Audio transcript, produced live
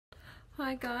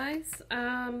Hi guys,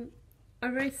 I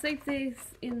received these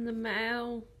in the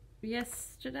mail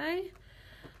yesterday.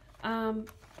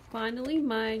 Finally,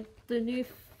 the new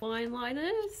fine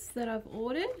liners that I've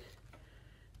ordered,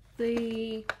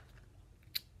 the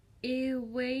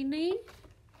Weiye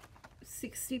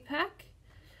 60 pack.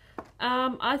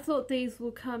 I thought these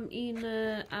will come in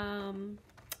a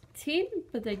tin,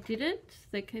 but they didn't.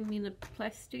 They came in a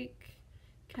plastic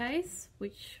case,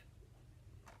 which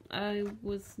I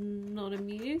was not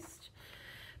amused,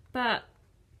 but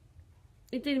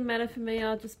it didn't matter for me.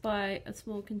 I'll just buy a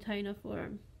small container for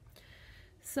them.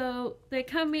 So they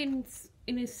come in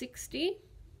a 60,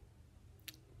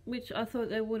 which I thought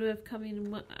they would have come in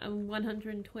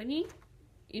 120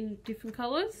 in different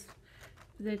colors,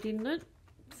 but they didn't.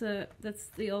 So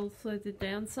that's also the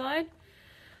downside.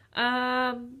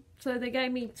 So they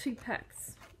gave me 2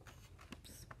 packs,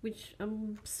 which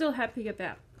I'm still happy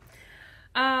about.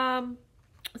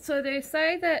 So they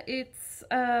say that it's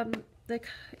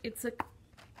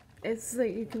as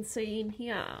you can see in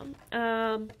here,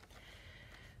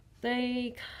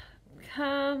 they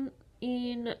come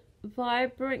in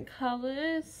vibrant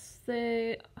colors.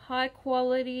 They're high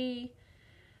quality,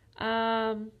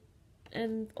 and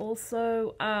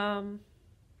also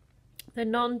they're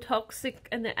non-toxic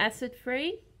and they're acid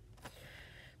free,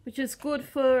 which is good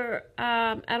for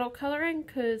adult coloring,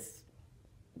 because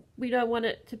we don't want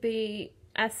it to be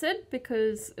acid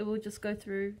because it will just go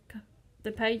through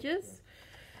the pages.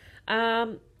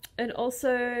 And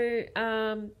also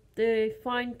the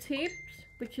fine tipped,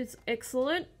 which is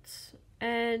excellent,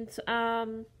 and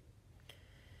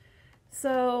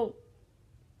so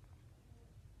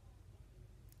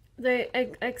they're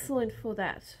excellent for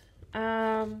that.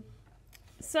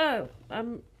 So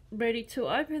I'm ready to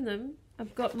open them.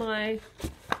 I've got my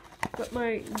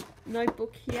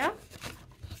notebook here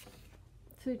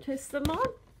to test them on.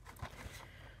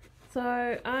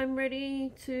 So I'm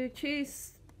ready to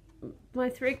choose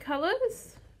my 3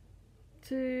 colors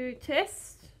to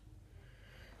test.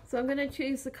 So I'm going to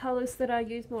choose the colors that I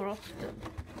use more often.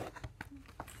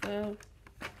 So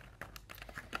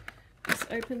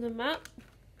just open them up.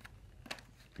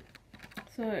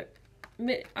 So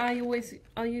I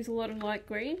use a lot of light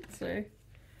green, so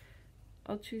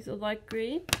I'll choose a light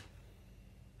green.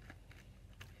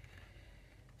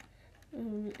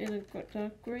 And I've got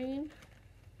dark green.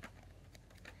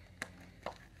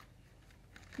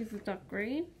 Here's a dark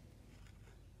green.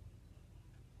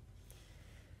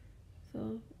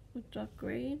 So a dark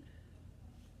green.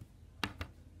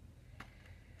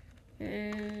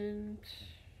 And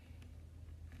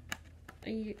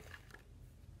a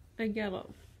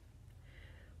yellow.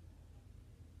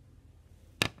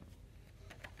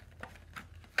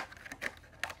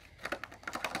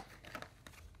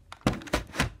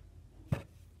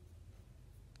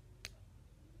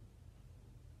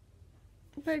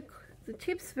 The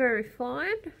tip's very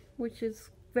fine, which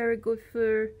is very good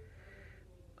for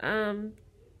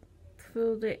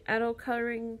the adult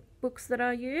colouring books that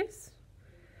I use,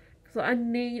 because I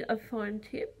need a fine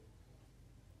tip,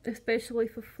 especially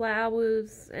for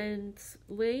flowers and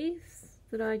leaves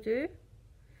that I do,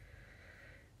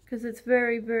 because it's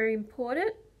very, very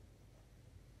important.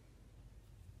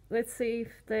 Let's see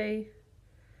if they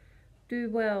do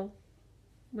well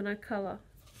when I colour.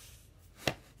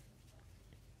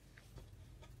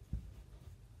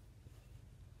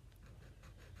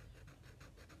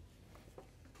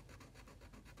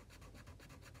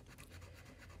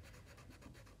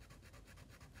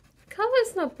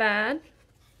 Colour's not bad.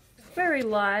 It's very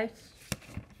light.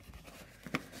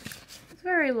 It's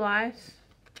very light.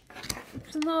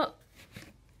 It's not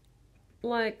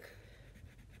like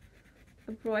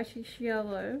a brightish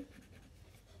yellow.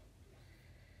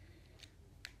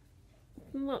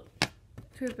 Not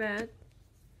too bad.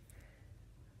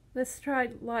 Let's try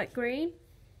light green.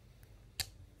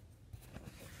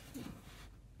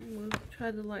 We'll try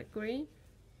the light green.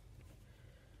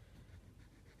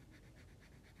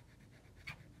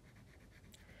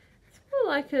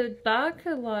 Like a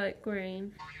darker light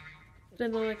green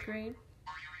than light green.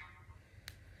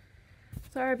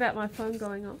 Sorry about my phone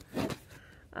going off.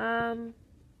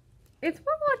 It's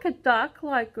more like a dark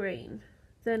light green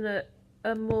than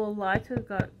a more lighter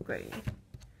green.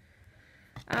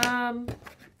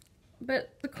 But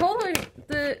the color,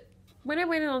 when I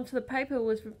went onto the paper,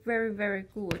 was very, very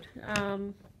good.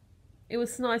 It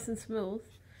was nice and smooth.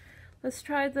 Let's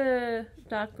try the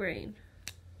dark green.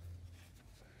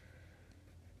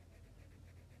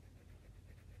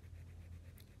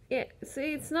 Yeah,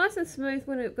 see, it's nice and smooth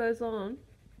when it goes on.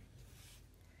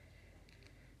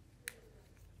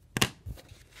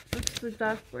 That's the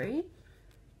dark green.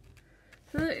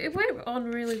 It went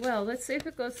on really well. Let's see if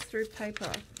it goes through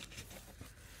paper.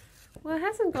 Well, it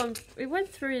hasn't gone, it went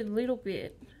through a little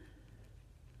bit.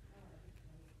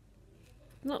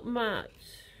 Not much,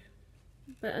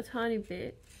 but a tiny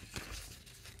bit.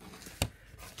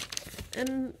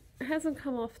 And it hasn't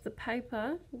come off the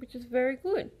paper, which is very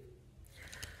good.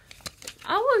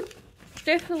 I would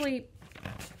definitely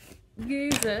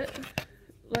use it.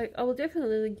 Like, I will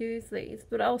definitely use these,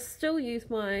 but I'll still use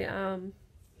my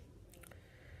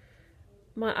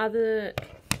my other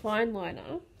fine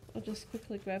liner. I'll just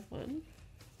quickly grab one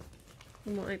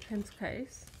from my pens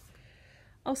case.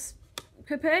 I'll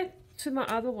compare it to my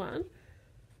other one.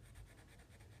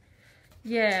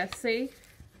 Yeah, see,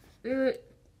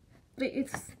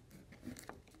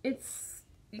 it's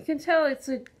you can tell it's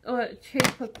a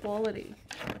cheaper quality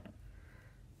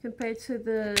compared to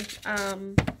the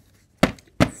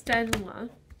Stanley.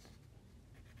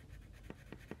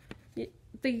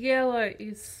 The yellow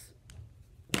is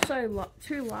so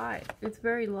too light. It's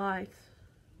very light.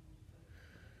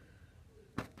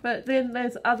 But then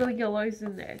there's other yellows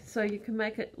in there, so you can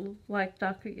make it look like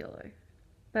darker yellow.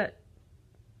 But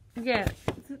yeah,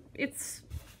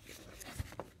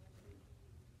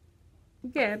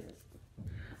 yeah.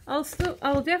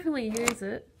 I'll definitely use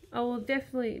it. I will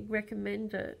definitely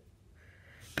recommend it.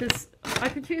 Because I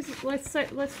could choose, let's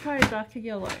try a darker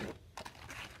yellow.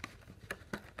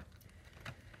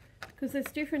 Because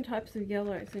there's different types of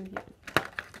yellows in here.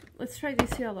 Let's try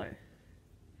this yellow.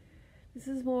 This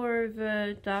is more of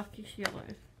a darkish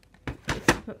yellow.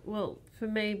 Well, for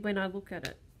me, when I look at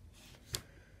it.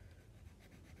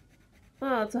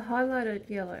 Oh, it's a highlighted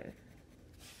yellow.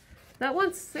 That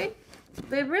one's thick.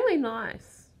 They're really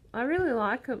nice. I really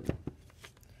like them.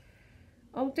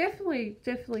 I'll definitely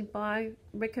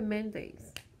recommend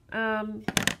these. And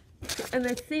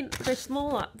they're thin, they're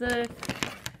smaller.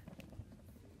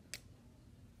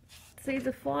 See,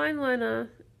 the fine liner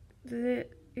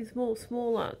is more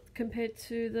smaller compared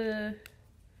to the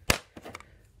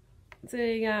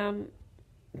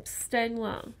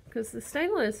Stangler, because the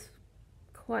Stangler is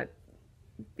quite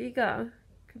bigger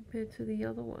compared to the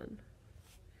other one.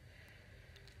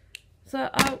 So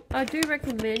I do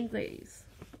recommend these.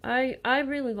 I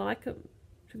really like them,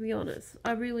 to be honest.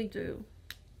 I really do.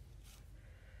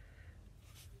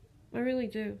 I really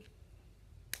do.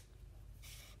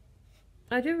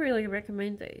 I do really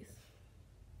recommend these.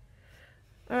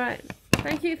 Alright,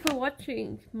 thank you for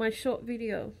watching my short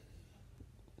video.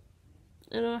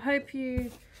 And I hope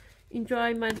you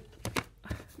enjoy my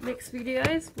next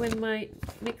videos when my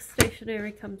next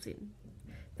stationery comes in.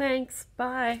 Thanks,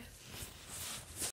 bye.